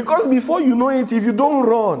 Because before you know it, if you don't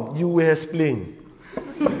run, you will explain.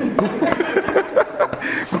 That's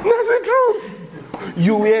the truth.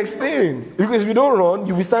 You will explain. Because if you don't run,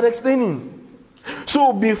 you will start explaining.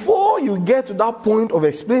 So before you get to that point of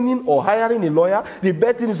explaining or hiring a lawyer, the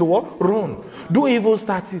best thing is to what? Run. Don't even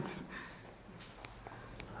start it.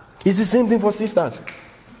 It's the same thing for sisters.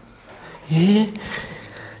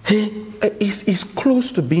 It's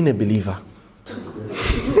close to being a believer.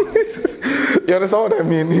 You understand what I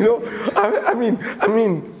mean? I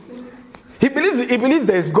mean, he believes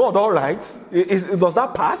there is God, all right. Does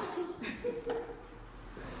that pass?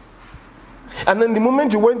 And then the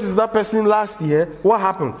moment you went to that person last year, what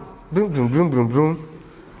happened? Boom, boom, boom, boom, boom.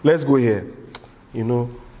 Let's go here.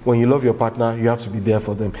 When you love your partner, you have to be there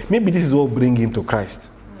for them. Maybe this is what will bring him to Christ.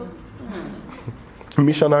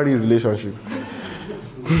 Missionary relationship.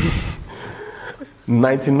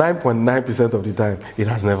 99.9% of the time, it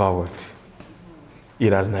has never worked.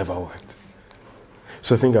 It has never worked.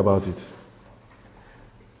 So think about it.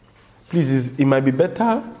 Please, it might be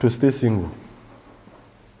better to stay single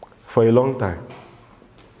for a long time.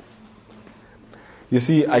 You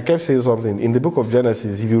see, I kept saying something. In the book of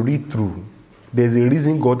Genesis, if you read through, there's a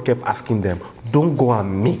reason God kept asking them, don't go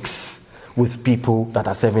and mix with people that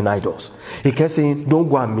are serving idols. He kept saying, don't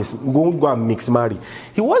go and mix marry.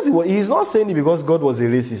 He's not saying it because God was a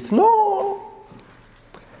racist. No.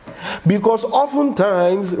 Because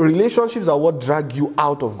oftentimes, relationships are what drag you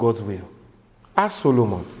out of God's will. Ask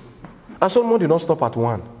Solomon. And Solomon did not stop at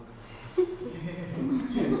one.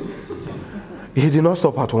 He did not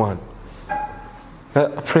stop at one.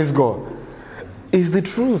 Praise God. It's the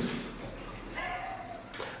truth.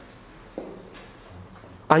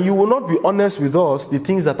 And you will not be honest with us the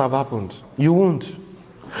things that have happened. You won't.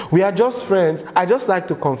 We are just friends. I just like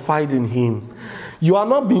to confide in him. You are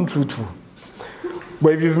not being truthful.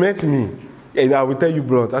 But if you've met me, and I will tell you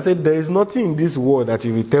blunt, I said, there is nothing in this world that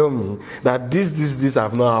you will tell me that this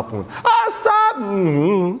have not happened. I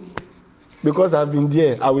said, because I've been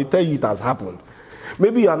there, I will tell you it has happened.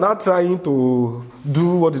 Maybe you are now trying to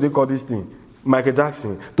do, what do they call this thing? Michael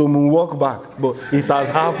Jackson, to moonwalk back. But it has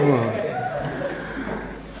happened.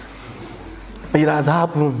 It has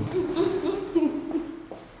happened.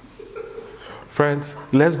 Friends,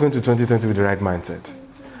 let's go into 2020 with the right mindset.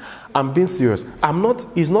 I'm being serious.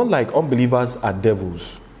 It's not like unbelievers are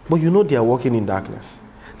devils, but they are walking in darkness.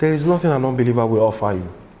 There is nothing an unbeliever will offer you.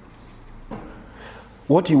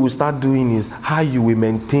 What you will start doing is how you will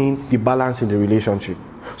maintain the balance in the relationship.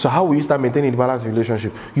 So how will you start maintaining the balance in the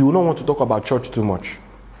relationship? You will not want to talk about church too much,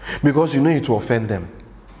 because you know it will offend them.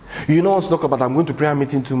 You don't want to talk about I'm going to prayer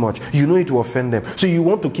meeting too much. You know it will offend them. So you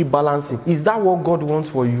want to keep balancing. Is that what God wants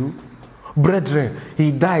for you? Brethren,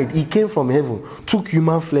 he died. He came from heaven, took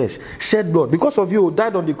human flesh, shed blood. Because of you,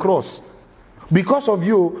 died on the cross. Because of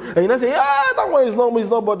you. And you not say, that one is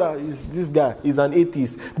not bother. This guy is an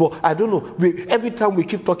atheist. But I don't know. Every time we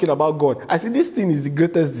keep talking about God, I see this thing is the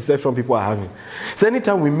greatest deception people are having. So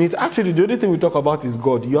anytime we meet, actually the only thing we talk about is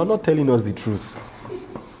God. You are not telling us the truth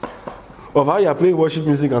of how you are playing worship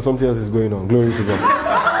music and something else is going on. Glory to God.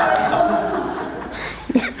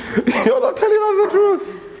 You're not telling us the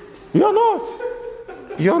truth. You're not.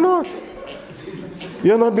 You're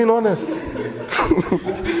not being honest.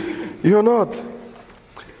 You're not.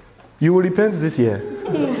 You will repent this year.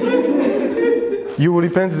 You will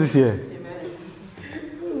repent this year.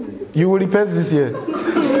 You will repent this year.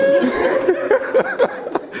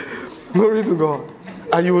 Glory to God.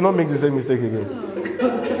 And you will not make the same mistake again.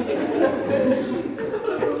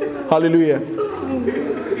 Hallelujah.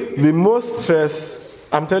 The most stress,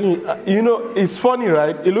 I'm telling you, it's funny,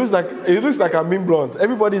 right? It looks like I'm being blunt.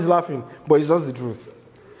 Everybody's laughing, but it's just the truth.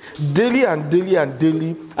 Daily and daily and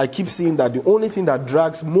daily, I keep seeing that the only thing that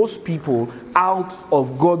drags most people out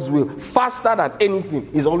of God's will faster than anything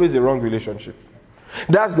is always a wrong relationship.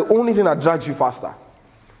 That's the only thing that drags you faster.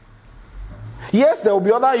 Yes, there will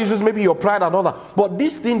be other issues, maybe your pride and all that. But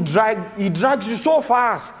this thing drags you so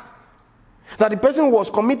fast that the person who was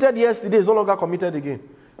committed yesterday is no longer committed again.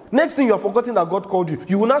 Next thing, you are forgetting that God called you.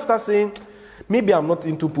 You will now start saying, maybe I'm not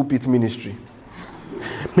into pulpit ministry.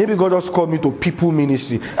 Maybe God just called me to people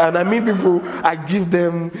ministry. And I mean people, I give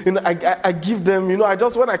them, I give them, when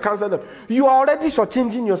I counsel them. You are already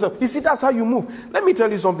shortchanging yourself. You see, that's how you move. Let me tell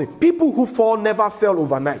you something. People who fall never fell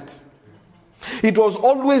overnight. It was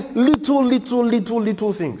always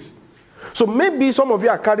little things. So maybe some of you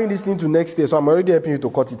are carrying this thing to next year. So I'm already helping you to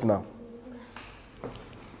cut it now.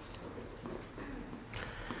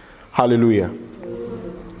 Hallelujah.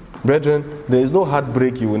 Brethren, there is no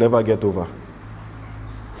heartbreak you will never get over.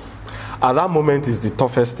 At that moment is the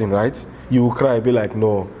toughest thing, right? You will cry, be like,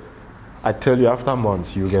 no. I tell you, after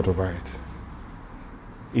months, you'll get over it.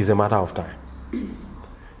 It's a matter of time.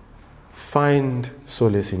 Find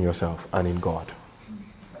solace in yourself and in God.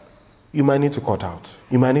 You might need to cut out.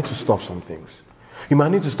 You might need to stop some things. You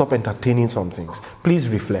might need to stop entertaining some things. Please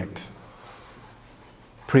reflect.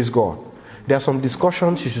 Praise God. There are some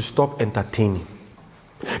discussions you should stop entertaining.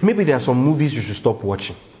 Maybe there are some movies you should stop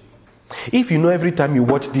watching. If you know every time you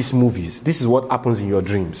watch these movies, this is what happens in your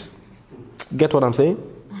dreams. Get what I'm saying?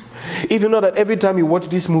 If you know that every time you watch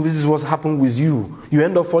these movies, this is what happens with you, you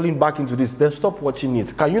end up falling back into this, then stop watching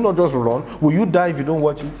it. Can you not just run? Will you die if you don't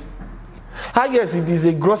watch it? Yes, if there's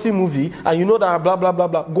a grossy movie and you know that blah blah blah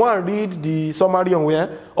blah, go and read the summary on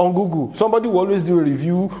where? On Google. Somebody will always do a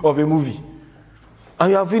review of a movie.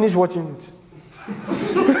 And you have finished watching it.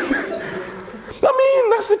 I mean,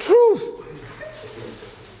 that's the truth.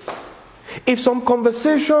 If some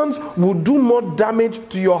conversations will do more damage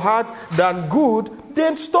to your heart than good,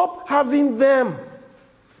 then stop having them.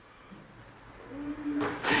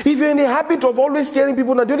 If you're in the habit of always staring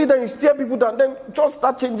people down, the only time you stare people down, then just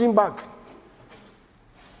start changing back.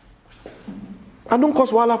 And don't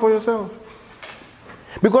cause wahala for yourself.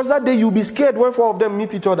 Because that day you'll be scared when four of them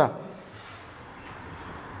meet each other.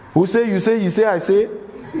 Who say, you say, I say.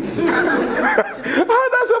 That's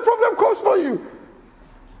where problem comes for you.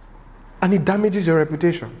 And it damages your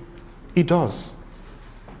reputation. It does.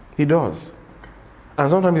 It does.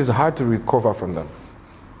 And sometimes it's hard to recover from them.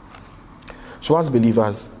 So as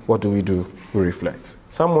believers, what do? We reflect.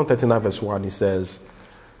 Psalm 139 verse 1, it says,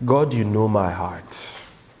 God, you know my heart.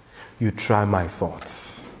 You try my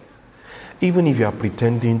thoughts. Even if you are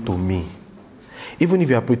pretending to me. Even if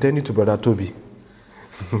you are pretending to Brother Toby.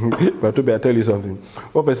 Brother Toby, I tell you something.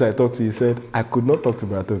 One person I talked to, he said, I could not talk to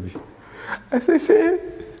Brother Toby. I say,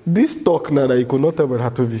 this talk now that you could not tell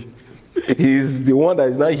Brother Toby is the one that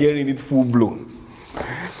is not hearing it full blown.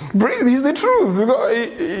 It's the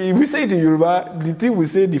truth. We say it in Yoruba, the thing we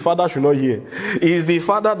say the father should not hear. It is the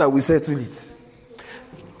father that will settle it.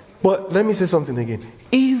 But let me say something again.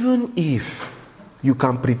 Even if you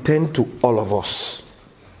can pretend to all of us,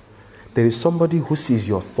 there is somebody who sees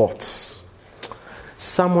your thoughts.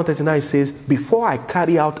 Psalm 139 says, before I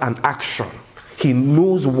carry out an action, he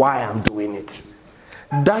knows why I'm doing it.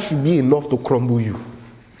 That should be enough to crumble you.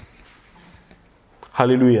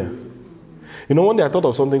 Hallelujah. One day I thought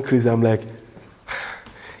of something crazy. I'm like,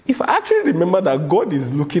 if I actually remember that God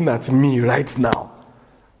is looking at me right now,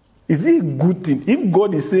 is it a good thing? If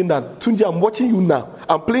God is saying that, Tunji, I'm watching you now,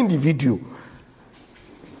 I'm playing the video,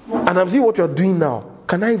 and I'm seeing what you're doing now,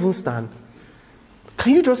 can I even stand?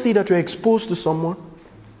 Can you just see that you're exposed to someone?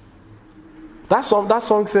 That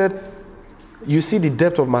song said, you see the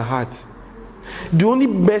depth of my heart. The only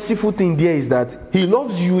merciful thing there is that he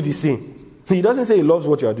loves you the same. He doesn't say he loves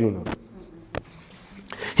what you are doing.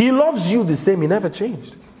 He loves you the same. He never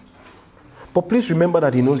changed. But please remember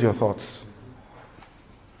that he knows your thoughts.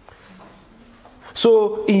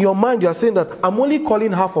 So in your mind, you are saying that I'm only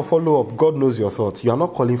calling her for follow-up. God knows your thoughts. You are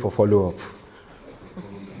not calling for follow-up.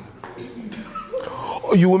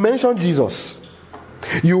 You will mention Jesus.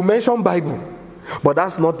 You will mention Bible. But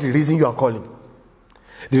that's not the reason you are calling.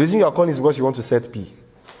 The reason you are calling is because you want to set P.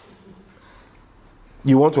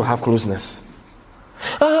 You want to have closeness.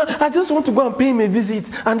 I just want to go and pay him a visit.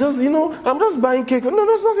 And just, I'm just buying cake. No,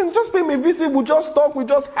 there's nothing. Just pay him a visit. We'll just talk. We'll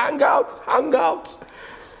just hang out.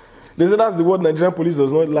 They say that's the word Nigerian police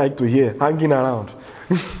does not like to hear. Hanging around.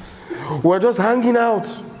 We're just hanging out.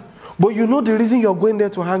 But you know the reason you're going there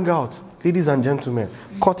to hang out. Ladies and gentlemen,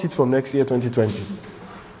 cut it from next year, 2020.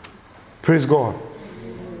 Praise God.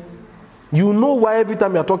 You know why every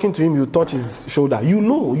time you're talking to him, you touch his shoulder. You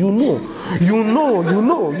know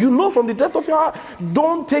from the depth of your heart.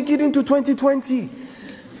 Don't take it into 2020.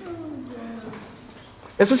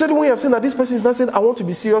 Especially when you have seen that this person is not saying, I want to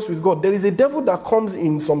be serious with God. There is a devil that comes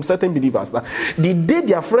in some certain believers. That the day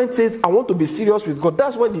their friend says, I want to be serious with God,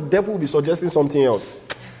 that's when the devil will be suggesting something else.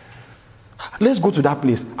 Let's go to that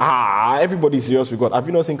place. Everybody is serious with God. Have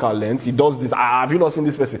you not seen Carl Lentz? He does this. Have you not seen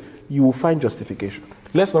this person? You will find justification.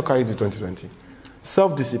 Let's not carry it to 2020.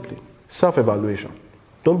 Self-discipline, self-evaluation.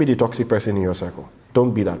 Don't be the toxic person in your circle.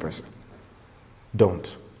 Don't be that person. Don't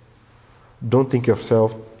think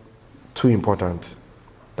yourself too important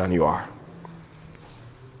than you are.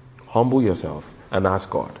 Humble yourself and ask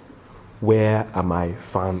God, where am I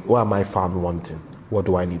found wanting? What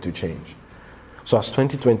do I need to change? So as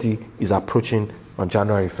 2020 is approaching on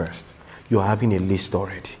January 1st, you're having a list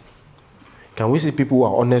already. Can we see people who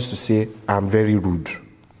are honest to say, I'm very rude?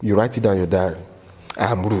 You write it down in your diary.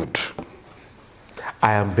 I am rude.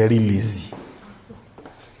 I am very lazy.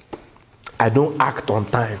 I don't act on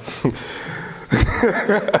time.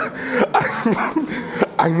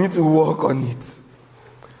 I need to work on it.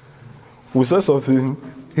 We said something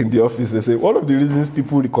in the office. They say one of the reasons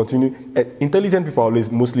people continue, intelligent people are always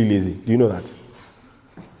mostly lazy. Do you know that?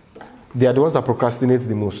 They are the ones that procrastinate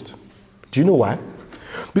the most. Do you know why?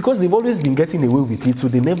 Because they've always been getting away with it, so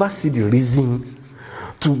they never see the reason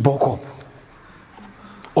to buck up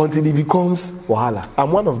until it becomes wahala.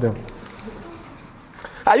 I'm one of them.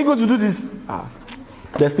 Are you going to do this?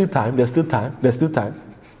 There's still time.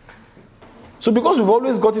 So because we've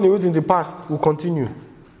always gotten away with it in the past, we'll continue.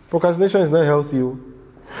 Procrastination is not healthy.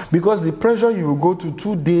 Because the pressure you will go to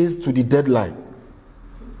 2 days to the deadline,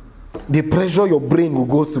 the pressure your brain will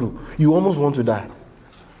go through, you almost want to die.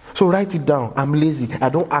 So write it down. I'm lazy. I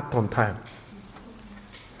don't act on time.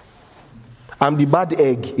 I'm the bad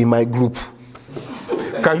egg in my group.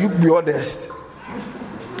 Can you be honest?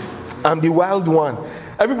 I'm the wild one.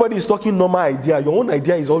 Everybody is talking normal idea. Your own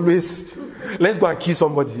idea is always, let's go and kill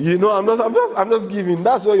somebody. You know, I'm just giving.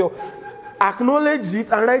 That's where you acknowledge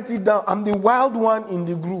it and write it down. I'm the wild one in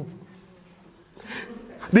the group.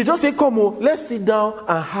 They just say, come on, let's sit down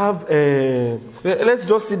and have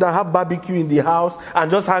have barbecue in the house and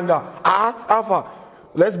just hang out. Alpha,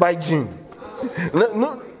 let's buy gin.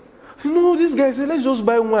 No, this guy said, let's just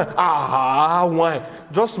buy wine. Wine.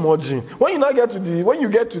 Just small gin. When you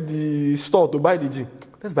get to the store to buy the gin,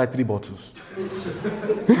 let's buy 3 bottles.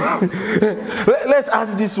 Let's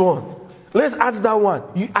add this one. Let's add that one.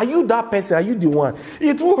 Are you that person? Are you the one?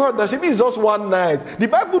 It will hurt that maybe it's just one night. The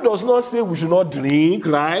Bible does not say we should not drink,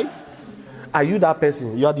 right? Are you that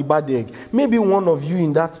person? You are the bad egg. Maybe one of you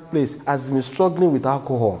in that place has been struggling with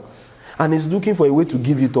alcohol and is looking for a way to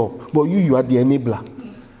give it up. But you are the enabler.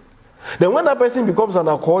 Then when that person becomes an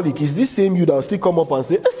alcoholic, it's this same you that will still come up and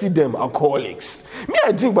say, I see them alcoholics. Me,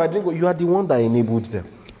 I drink, but I drink. You are the one that enabled them.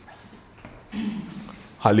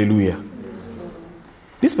 Hallelujah.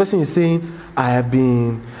 This person is saying, I have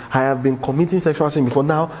been committing sexual sin before.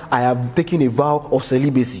 Now I have taken a vow of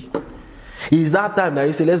celibacy. It is that time that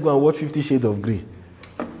you say, let's go and watch 50 Shades of Grey.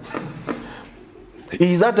 It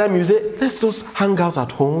is that time you say, let's just hang out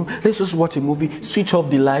at home. Let's just watch a movie. Switch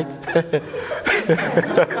off the lights.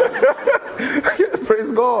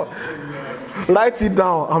 Praise God. Write it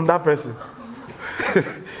down. I'm that person.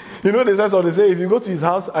 You know, they say if you go to his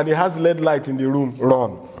house and he has LED light in the room,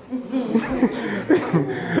 run.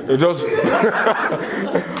 just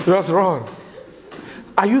run.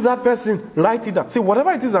 Are you that person? Write it down. See,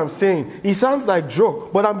 whatever it is I'm saying, it sounds like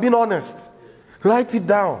joke, but I'm being honest. Write it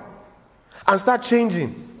down and start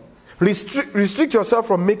changing. Restrict yourself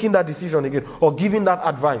from making that decision again or giving that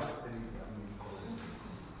advice.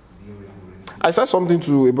 I said something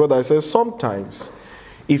to a brother. I said, sometimes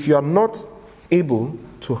if you are not able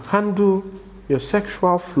to handle your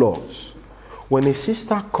sexual flaws, when a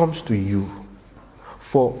sister comes to you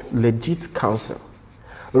for legit counsel,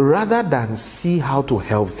 rather than see how to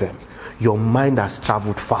help them, your mind has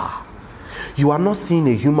traveled far. You are not seeing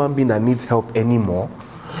a human being that needs help anymore.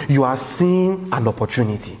 You are seeing an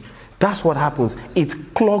opportunity. That's what happens.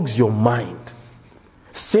 It clogs your mind.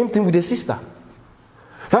 Same thing with a sister.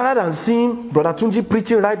 Rather than seeing Brother Tunji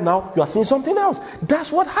preaching right now, you are seeing something else.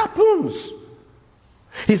 That's what happens.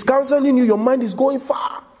 He's counseling you. Your mind is going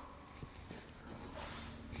far.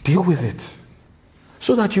 Deal with it.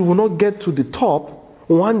 So that you will not get to the top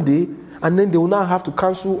one day and then they will now have to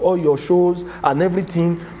cancel all your shows and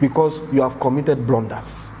everything because you have committed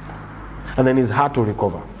blunders. And then it's hard to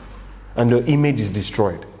recover. And your image is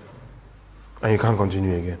destroyed. And you can't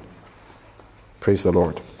continue again. Praise the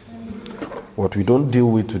Lord. What we don't deal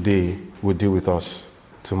with today will deal with us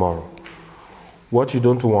tomorrow. What you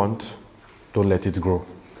don't want, don't let it grow.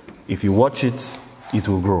 If you watch it, it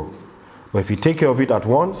will grow. But if you take care of it at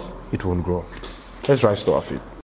once, it won't grow. Let's rise to our feet.